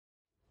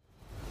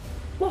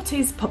What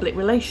is public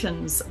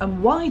relations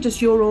and why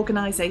does your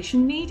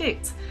organisation need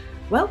it?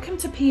 Welcome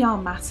to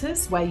PR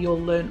Matters, where you'll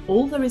learn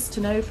all there is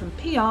to know from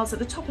PRs at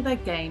the top of their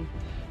game.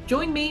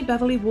 Join me,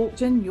 Beverly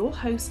Walkden, your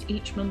host,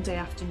 each Monday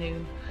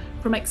afternoon.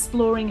 From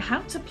exploring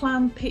how to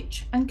plan,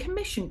 pitch and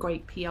commission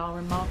great PR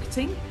and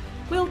marketing,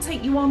 we'll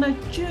take you on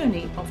a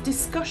journey of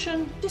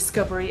discussion,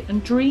 discovery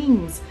and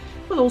dreams.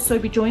 We'll also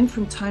be joined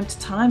from time to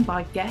time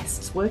by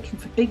guests working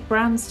for big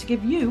brands to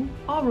give you,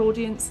 our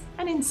audience,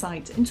 an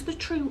insight into the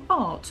true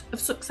art of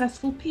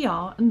successful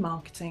PR and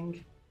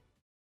marketing.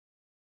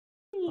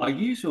 Our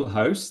usual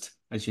host,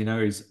 as you know,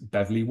 is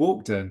Beverly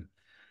Walkden,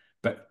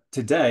 but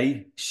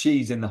today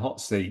she's in the hot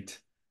seat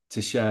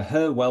to share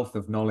her wealth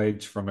of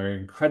knowledge from her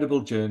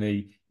incredible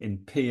journey in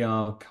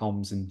PR,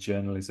 comms and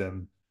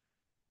journalism.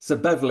 So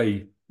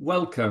Beverly,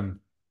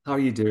 welcome. How are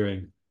you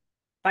doing?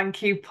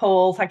 Thank you,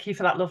 Paul. Thank you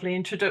for that lovely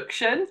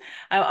introduction.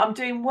 I'm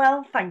doing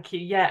well, thank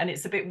you. Yeah, and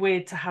it's a bit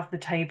weird to have the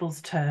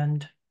tables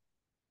turned.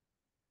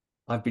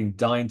 I've been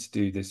dying to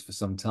do this for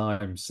some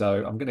time,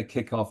 so I'm going to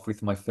kick off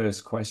with my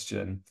first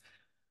question.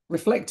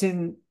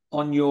 Reflecting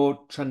on your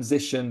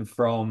transition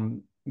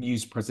from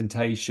news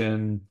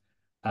presentation,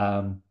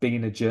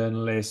 being a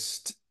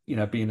journalist,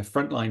 being a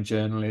frontline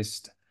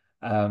journalist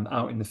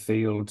out in the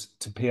field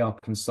to PR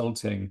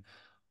consulting,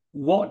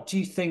 what do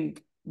you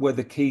think were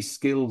the key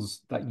skills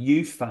that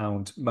you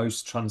found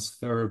most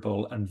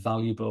transferable and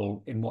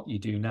valuable in what you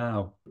do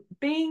now?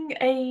 Being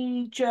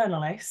a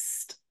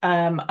journalist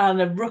and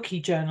a rookie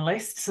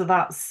journalist, so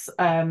that's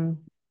being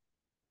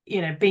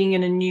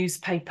in a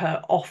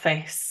newspaper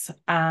office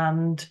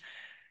and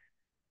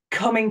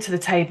coming to the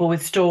table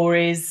with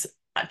stories,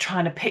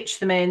 trying to pitch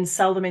them in,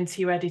 sell them into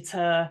your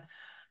editor,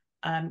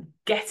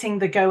 getting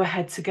the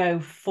go-ahead to go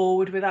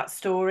forward with that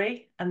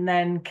story, and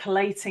then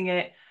collating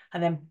it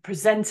and then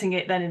presenting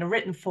it then in a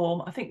written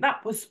form. I think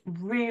that was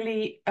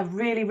really a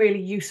really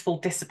useful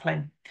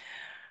discipline.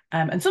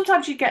 And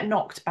sometimes you get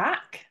knocked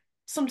back.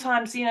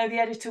 Sometimes, the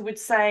editor would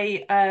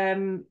say,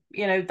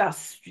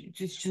 that's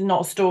just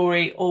not a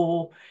story,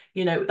 or,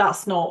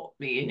 that's not,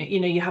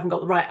 you haven't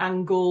got the right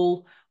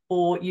angle,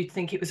 or you'd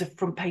think it was a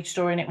front page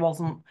story and it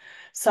wasn't.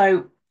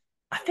 So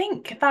I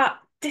think that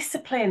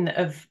discipline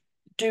of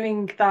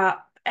doing that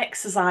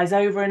exercise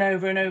over and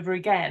over and over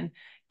again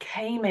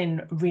came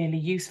in really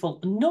useful.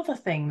 Another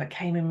thing that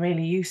came in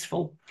really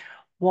useful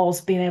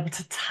was being able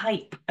to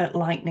type at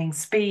lightning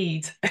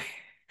speed.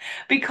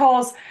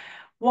 Because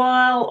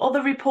while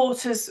other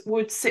reporters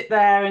would sit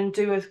there and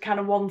do a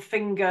kind of one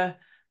finger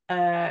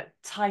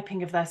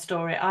typing of their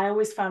story, I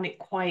always found it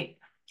quite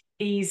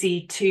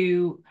easy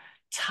to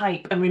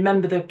type and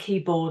remember the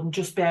keyboard and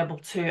just be able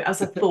to,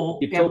 as a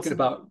thought, You're be able talking to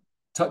about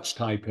touch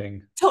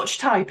typing. touch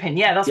typing.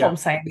 Yeah, that's what Yeah, I'm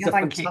saying. it's Yeah, a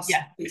thank you. fantastic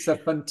Yeah, it's a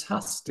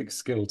fantastic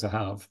skill to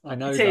have. I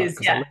know it that is.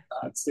 because I Yeah, learned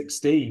that at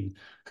 16.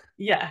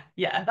 yeah,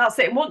 that's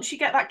it. And once you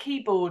get that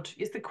keyboard,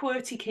 it's the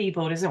QWERTY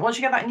keyboard, isn't it? Once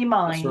you get that in your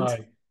That's mind,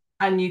 right.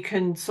 and you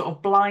can sort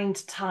of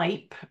blind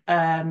type,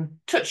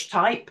 touch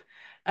type.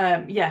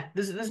 Yeah,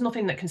 there's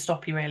nothing that can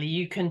stop you really.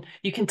 You can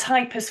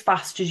type as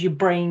fast as your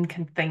brain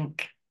can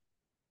think.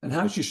 And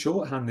how's your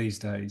shorthand these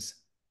days?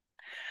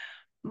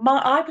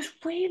 I was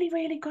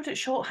really good at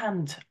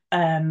shorthand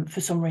for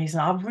some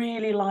reason. I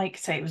really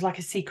liked it. It was like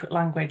a secret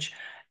language.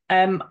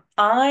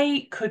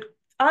 I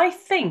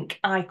think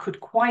I could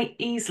quite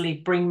easily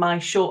bring my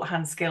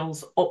shorthand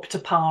skills up to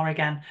par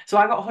again. So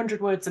I got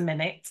 100 words a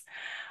minute.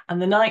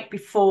 And the night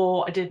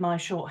before I did my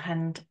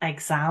shorthand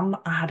exam,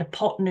 I had a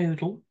pot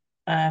noodle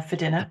for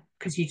dinner,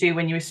 because you do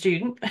when you're a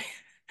student.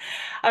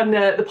 And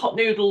the pot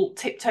noodle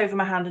tipped over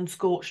my hand and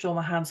scorched all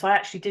my hand. So I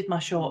actually did my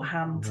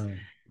shorthand No.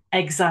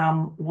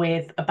 exam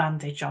with a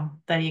bandage on.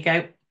 There you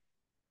go.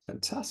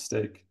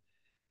 Fantastic.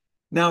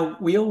 Now,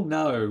 we all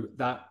know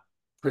that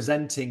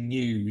presenting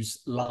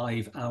news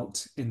live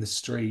out in the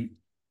street,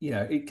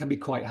 it can be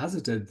quite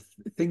hazardous.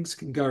 Things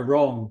can go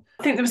wrong.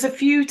 I think there was a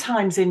few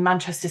times in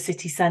Manchester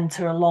city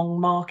centre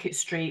along Market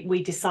Street,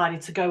 we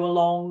decided to go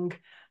along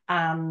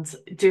and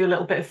do a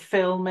little bit of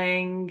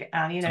filming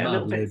and, Some a ad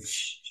little bit,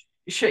 libs.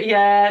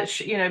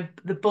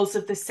 the buzz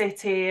of the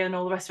city and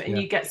all the rest of it. And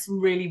Yeah. you get some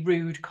really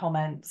rude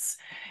comments.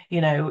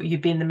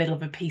 You'd be in the middle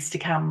of a piece to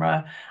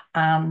camera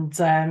and,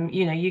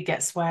 you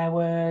get swear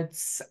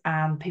words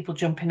and people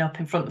jumping up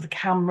in front of the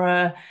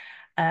camera.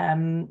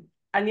 And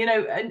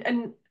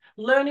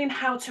learning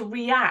how to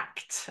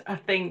react, I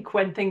think,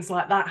 when things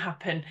like that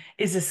happen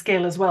is a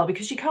skill as well,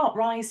 because you can't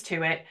rise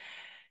to it.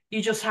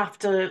 You just have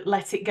to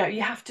let it go.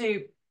 You have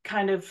to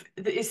kind of,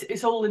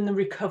 it's all in the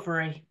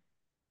recovery.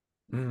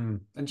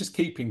 And just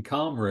keeping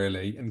calm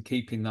really and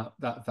keeping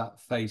that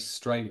face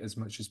straight as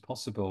much as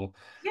possible.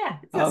 Yeah,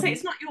 that's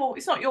it. Um,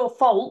 It's not your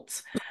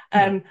fault.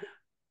 no, Um,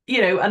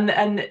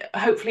 and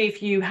hopefully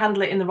if you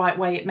handle it in the right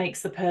way, it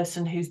makes the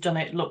person who's done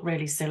it look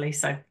really silly.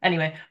 So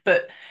anyway,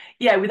 but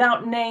yeah,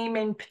 without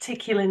naming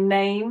particular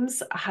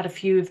names, I had a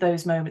few of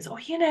those moments. Or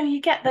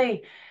you get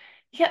the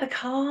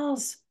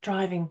cars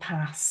driving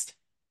past,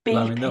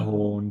 blowing the beeping,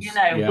 horns.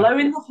 Yeah.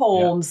 blowing the Yeah.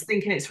 horns,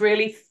 thinking it's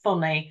really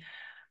funny.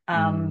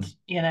 And,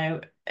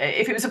 Mm.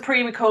 if it was a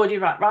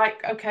pre-recorded, right,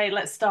 okay,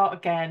 let's start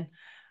again.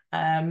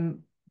 Um,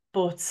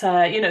 but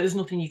there's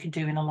nothing you can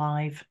do in a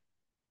live.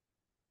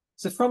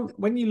 So from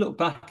when you look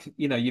back,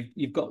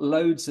 you've got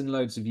loads and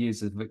loads of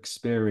years of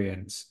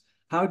experience.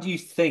 How do you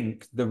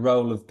think the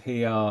role of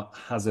PR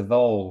has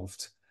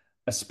evolved,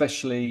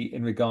 especially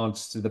in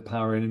regards to the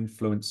power and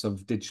influence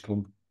of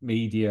digital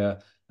media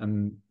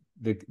and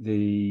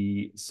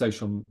the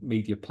social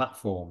media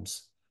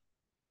platforms?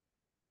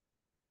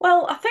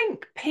 Well, I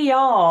think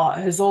PR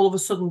has all of a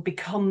sudden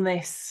become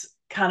this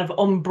kind of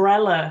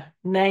umbrella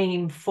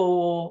name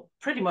for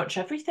pretty much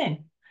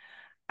everything.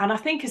 And I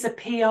think as a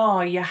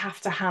PR, you have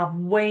to have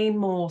way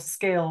more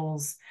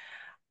skills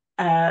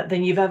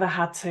than you've ever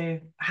had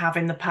to have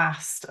in the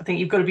past. I think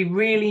you've got to be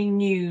really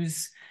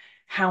news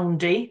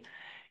houndy.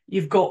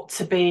 You've got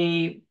to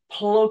be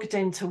plugged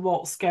into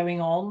what's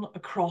going on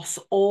across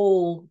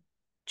all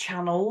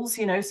channels,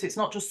 so it's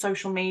not just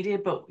social media,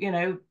 but,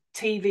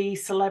 TV,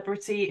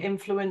 celebrity,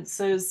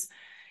 influencers.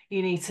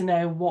 You need to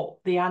know what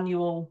the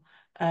annual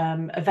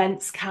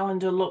events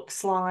calendar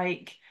looks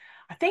like.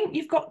 I think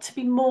you've got to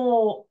be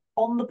more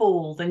on the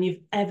ball than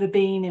you've ever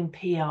been in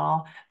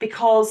PR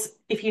because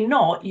if you're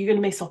not, you're going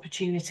to miss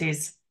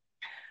opportunities.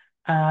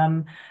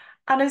 Um,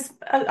 and as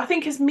I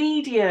think as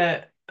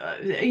media,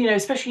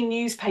 especially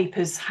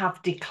newspapers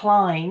have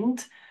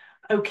declined,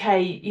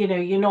 okay,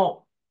 you're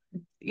not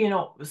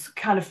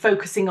kind of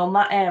focusing on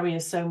that area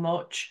so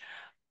much,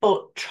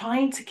 but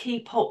trying to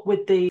keep up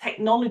with the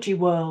technology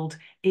world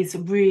is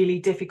really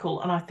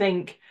difficult. And I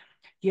think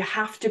you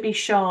have to be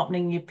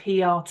sharpening your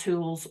PR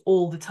tools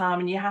all the time,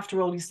 and you have to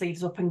roll your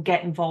sleeves up and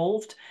get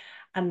involved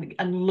and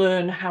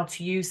learn how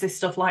to use this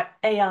stuff. Like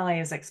AI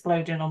has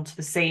exploded onto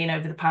the scene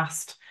over the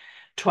past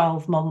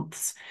 12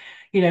 months.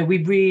 We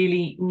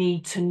really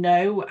need to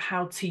know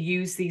how to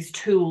use these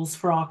tools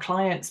for our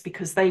clients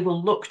because they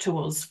will look to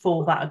us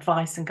for that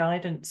advice and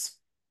guidance.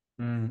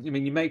 I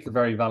mean, you make a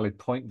very valid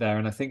point there,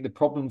 and I think the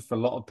problem for a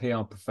lot of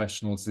PR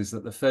professionals is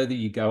that the further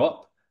you go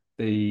up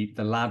the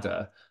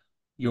ladder,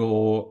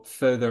 you're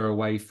further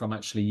away from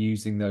actually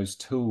using those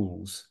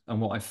tools. And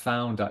what I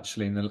found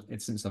actually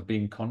since I've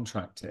been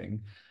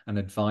contracting and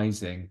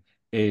advising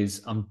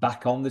is I'm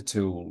back on the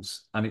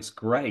tools and it's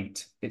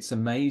great. It's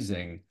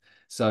amazing.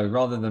 So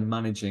rather than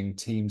managing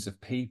teams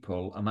of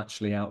people, I'm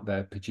actually out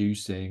there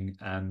producing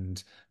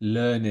and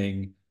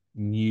learning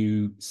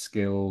new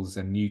skills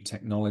and new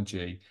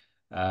technology.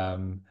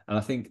 And I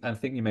think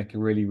you make a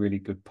really, really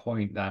good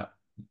point that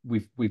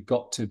we've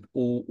got to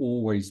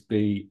always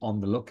be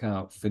on the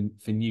lookout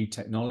for new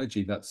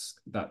technology that's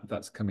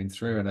coming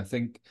through. And I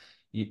think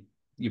you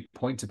your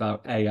point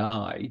about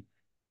AI,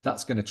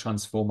 that's going to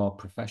transform our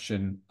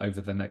profession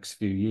over the next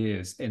few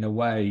years in a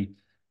way,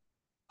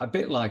 a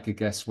bit like I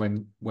guess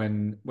when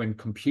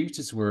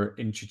computers were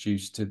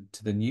introduced to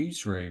the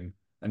newsroom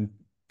and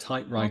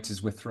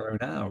typewriters were thrown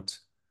out.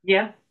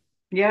 Yeah,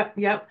 yeah,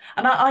 yeah.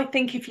 And I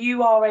think if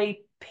you are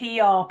a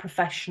PR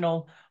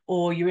professional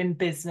or you're in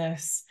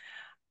business,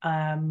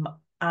 um,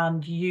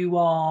 and you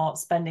are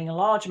spending a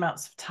large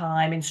amounts of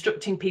time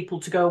instructing people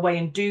to go away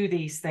and do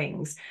these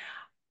things,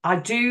 I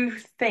do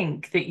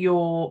think that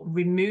you're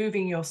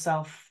removing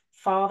yourself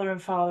farther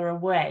and farther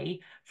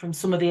away from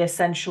some of the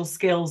essential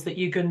skills that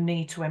you're going to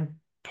need to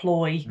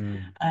employ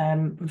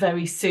Mm,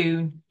 very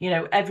soon.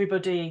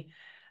 Everybody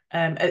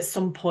at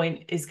some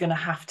point is going to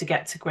have to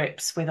get to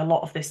grips with a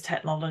lot of this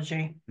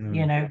technology,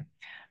 mm.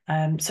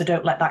 so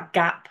don't let that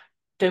gap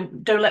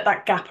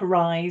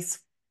arise.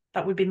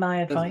 That would be my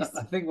I advice.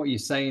 think what you're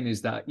saying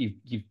is that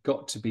you've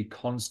got to be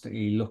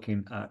constantly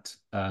looking at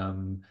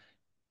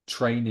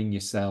training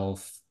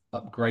yourself,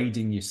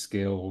 upgrading your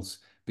skills,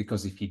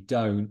 because if you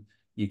don't,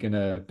 you're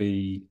gonna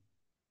be,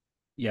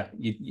 yeah,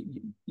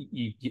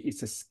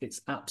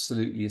 it's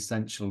absolutely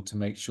essential to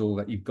make sure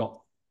that you've got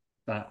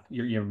that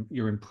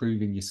you're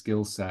improving your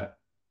skill set.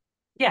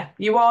 Yeah,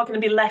 you are going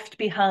to be left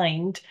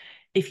behind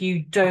if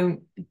you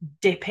don't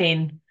dip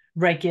in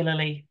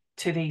regularly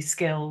to these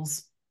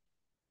skills.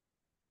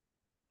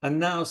 And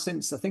now,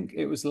 since I think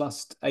it was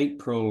last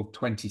April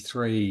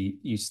 23,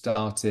 you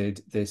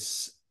started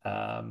this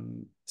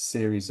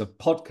series of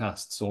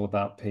podcasts all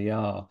about PR.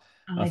 I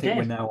I think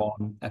we're did. now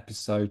on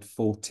episode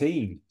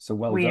 14. So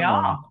well We done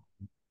on are.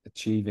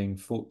 achieving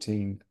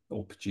 14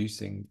 or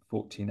producing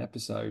 14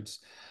 episodes.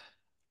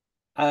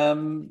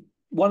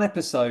 One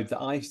episode that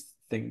I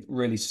think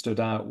really stood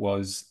out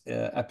was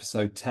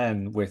episode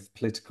 10 with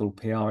political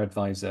PR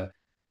advisor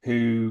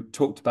who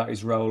talked about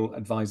his role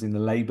advising the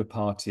Labour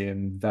Party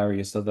and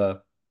various other,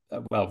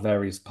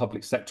 various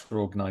public sector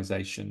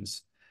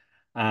organizations.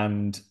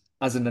 And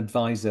as an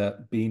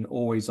advisor, being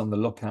always on the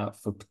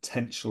lookout for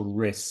potential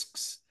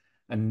risks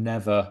and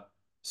never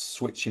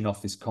switching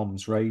off his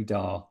comms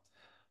radar.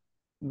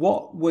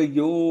 What were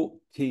your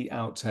key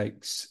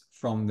outtakes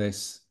from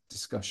this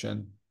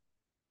discussion?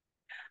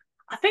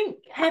 I think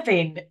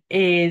Kevin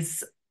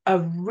is a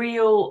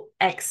real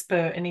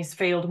expert in his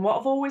field. And what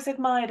I've always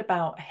admired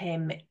about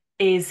him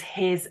is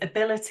his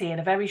ability in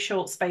a very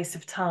short space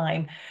of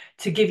time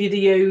to give you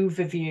the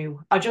overview.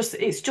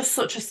 It's just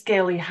such a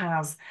skill he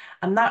has,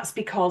 and that's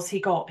because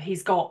he's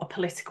got a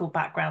political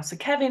background. So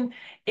Kevin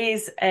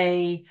is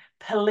a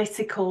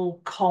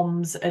political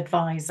comms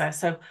advisor.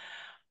 So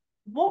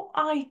what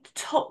I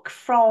took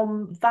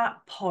from that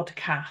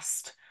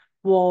podcast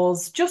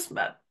was just,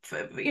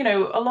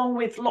 along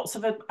with lots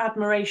of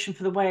admiration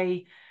for the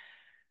way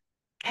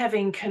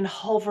Kevin can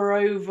hover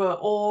over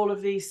all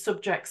of these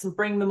subjects and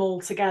bring them all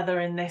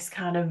together in this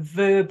kind of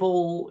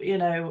verbal,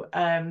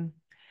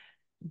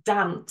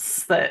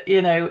 dance that,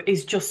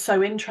 is just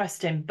so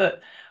interesting.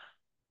 But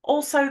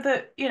also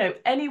that,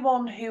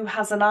 anyone who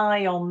has an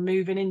eye on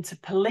moving into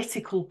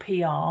political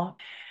PR,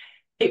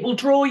 it will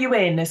draw you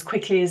in as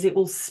quickly as it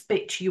will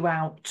spit you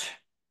out.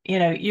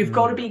 You've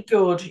got to Mm. be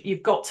good,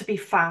 you've got to be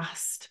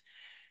fast,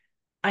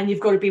 and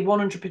you've got to be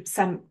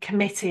 100%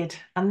 committed.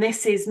 And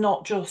this is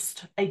not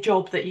just a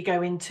job that you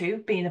go into,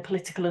 being a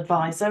political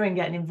advisor and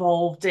getting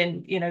involved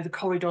in, the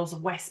corridors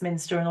of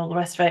Westminster and all the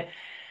rest of it.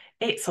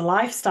 It's a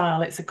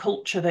lifestyle, it's a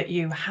culture that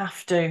you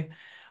have to,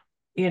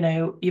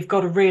 you've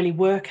got to really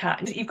work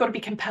at. You've got to be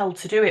compelled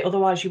to do it,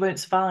 otherwise you won't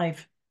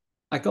survive.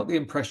 I got the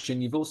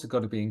impression you've also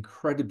got to be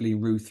incredibly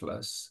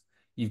ruthless.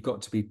 You've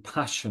got to be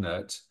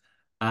passionate,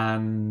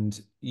 and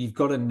you've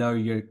got to know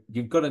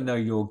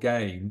your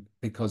game,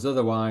 because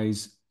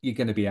otherwise you're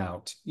going to be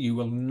out. You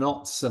will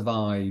not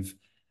survive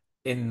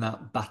in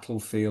that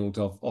battlefield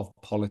of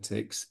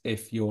politics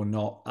if you're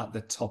not at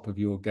the top of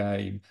your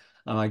game.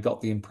 And I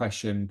got the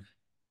impression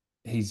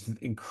he's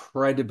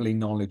incredibly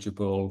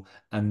knowledgeable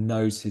and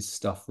knows his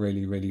stuff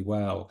really, really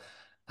well.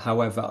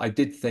 However, I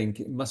did think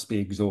it must be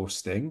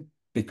exhausting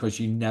because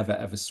you never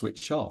ever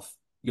switch off.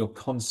 You're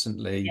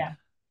constantly Yeah,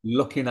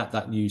 looking at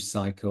that news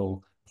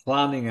cycle,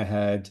 planning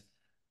ahead.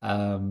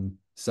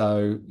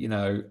 So,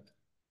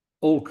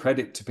 all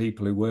credit to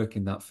people who work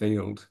in that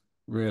field,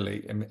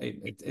 really. I mean,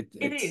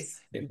 it is.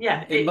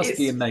 Yeah, it must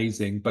be it's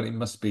amazing, but it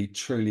must be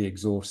truly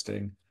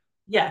exhausting.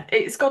 yeah,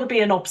 it's got to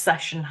be an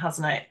obsession,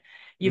 hasn't it?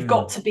 You've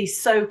got Mm, to be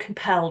so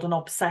compelled and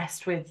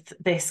obsessed with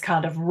this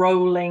kind of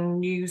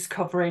rolling news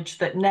coverage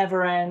that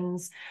never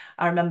ends.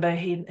 I remember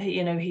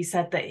he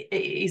said that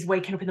he's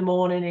waking up in the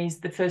morning.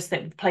 He's the first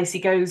place he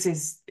goes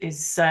is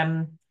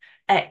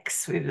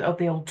X of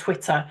the old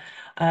Twitter,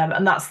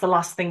 and that's the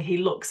last thing he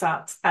looks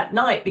at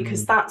night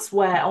because mm. that's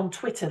where on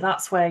Twitter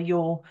that's where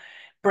your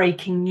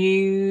breaking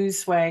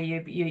news, where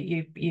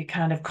you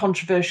kind of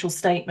controversial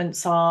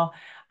statements are.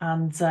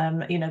 And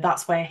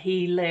that's where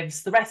he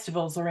lives. The rest of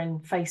us are in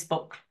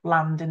Facebook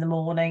land in the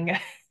morning.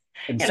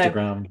 you know,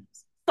 Instagram.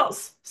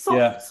 soft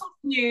Yeah.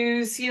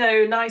 news,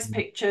 nice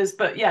pictures.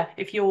 But yeah,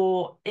 if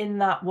you're in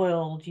that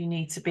world, you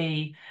need to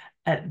be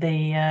at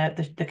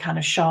the kind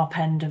of sharp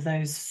end of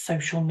those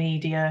social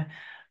media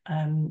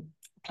um,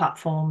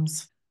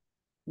 platforms.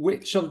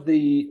 Which of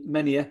the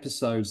many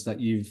episodes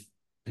that you've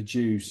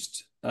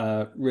produced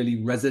really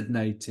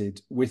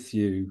resonated with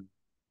you,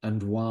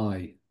 and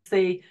why?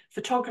 The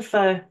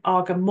photographer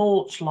Arga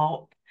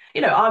Mortlop,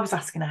 I was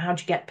asking her, how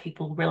do you get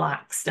people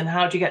relaxed and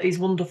how do you get these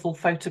wonderful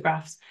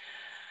photographs?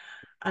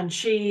 And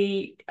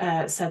she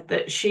said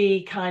that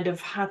she kind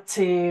of had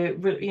to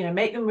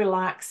make them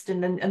relaxed,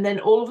 and then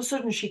all of a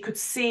sudden she could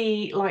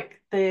see like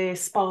the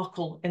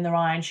sparkle in their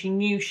eye, and she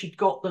knew she'd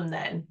got them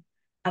then,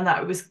 and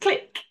that it was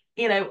click.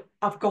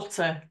 I've got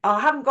her. I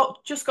haven't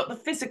got the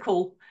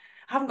physical.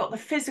 I haven't got the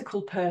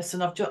physical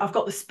person. I've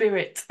got the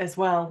spirit as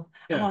well.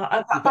 And Yeah,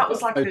 you've that got was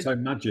that like a photo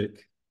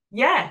magic.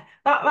 yeah,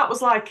 that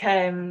was like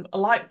a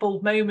light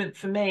bulb moment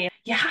for me.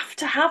 You have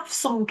to have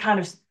some kind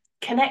of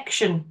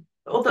connection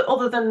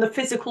other than the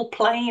physical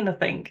plane, I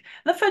think.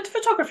 The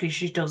photography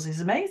she does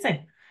is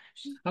amazing.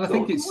 She's And I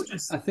think it's,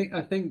 gorgeous.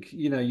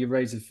 you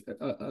raise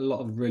a lot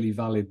of really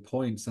valid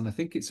points, and I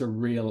think it's a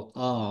real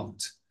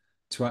art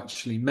to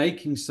actually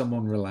making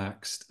someone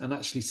relaxed and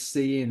actually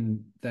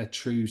seeing their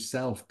true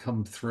self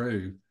come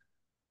through.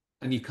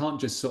 And you can't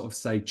just sort of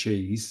say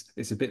cheese.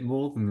 It's a bit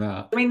more than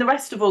that. I mean, the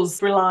rest of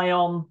us rely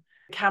on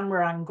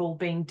camera angle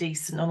being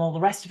decent and all the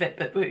rest of it,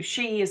 but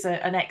she, as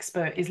an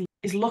expert,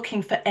 is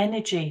looking for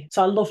energy.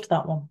 So I loved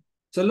that one.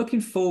 So looking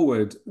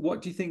forward,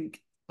 what do you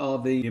think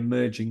are the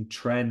emerging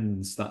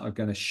trends that are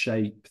going to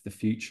shape the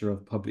future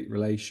of public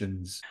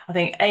relations? I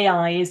think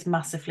AI is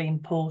massively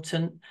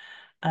important.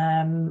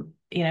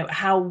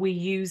 How we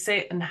use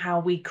it and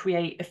how we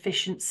create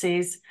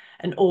efficiencies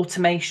and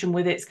automation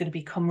with it's going to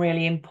become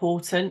really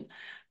important.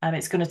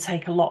 It's going to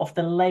take a lot of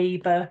the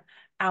labor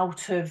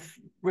out of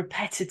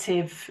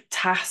repetitive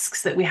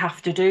tasks that we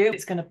have to do.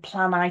 It's going to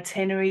plan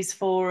itineraries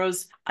for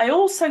us. I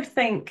also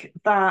think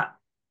that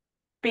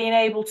being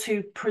able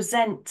to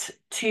present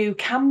to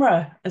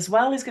camera as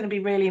well is going to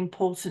be really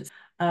important,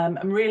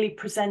 and really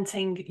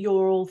presenting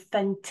your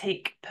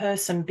authentic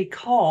person,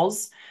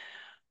 because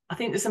I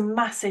think there's a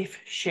massive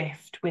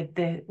shift with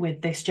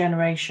this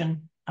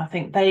generation. I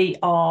think they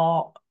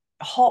are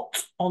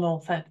hot on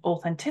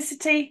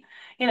authenticity.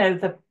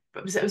 It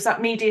was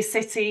that Media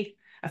City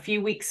a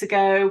few weeks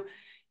ago.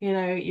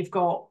 You've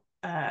got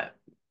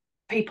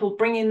people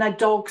bringing their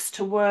dogs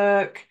to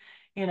work.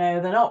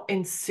 They're not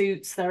in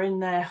suits, they're in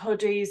their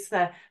hoodies,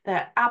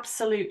 they're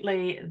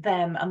absolutely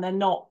them, and they're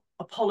not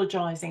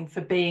apologizing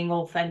for being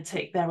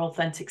authentic, their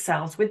authentic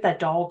selves with their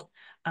dog.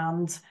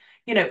 And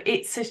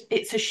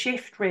it's a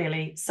shift,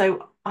 really.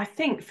 So I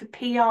think for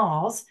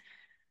PRs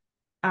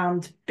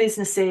and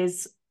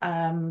businesses,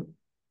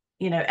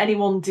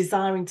 anyone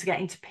desiring to get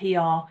into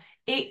PR,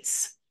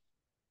 it's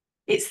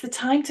the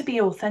time to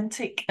be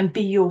authentic and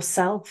be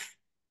yourself.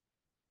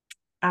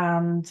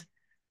 And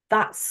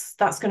that's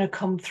going to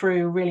come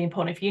through really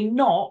important. If you're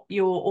not,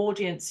 your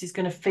audience is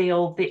going to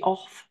feel the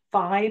off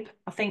vibe,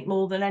 I think,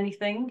 more than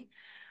anything.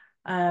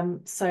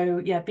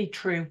 So yeah, be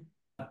true.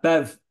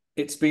 Bev,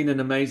 it's been an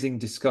amazing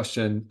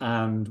discussion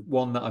and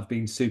one that I've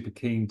been super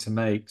keen to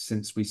make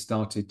since we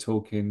started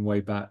talking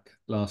way back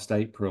last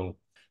April.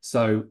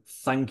 So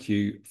thank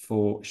you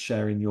for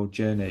sharing your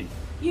journey.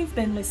 You've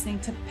been listening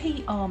to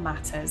PR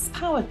Matters,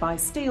 powered by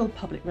Steel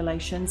Public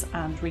Relations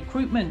and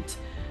Recruitment.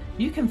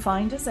 You can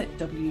find us at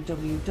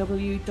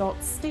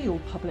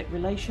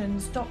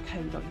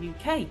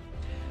www.steelpublicrelations.co.uk.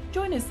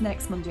 Join us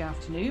next Monday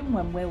afternoon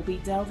when we'll be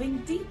delving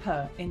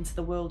deeper into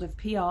the world of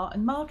PR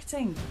and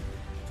marketing.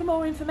 For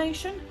more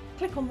information,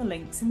 click on the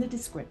links in the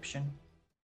description.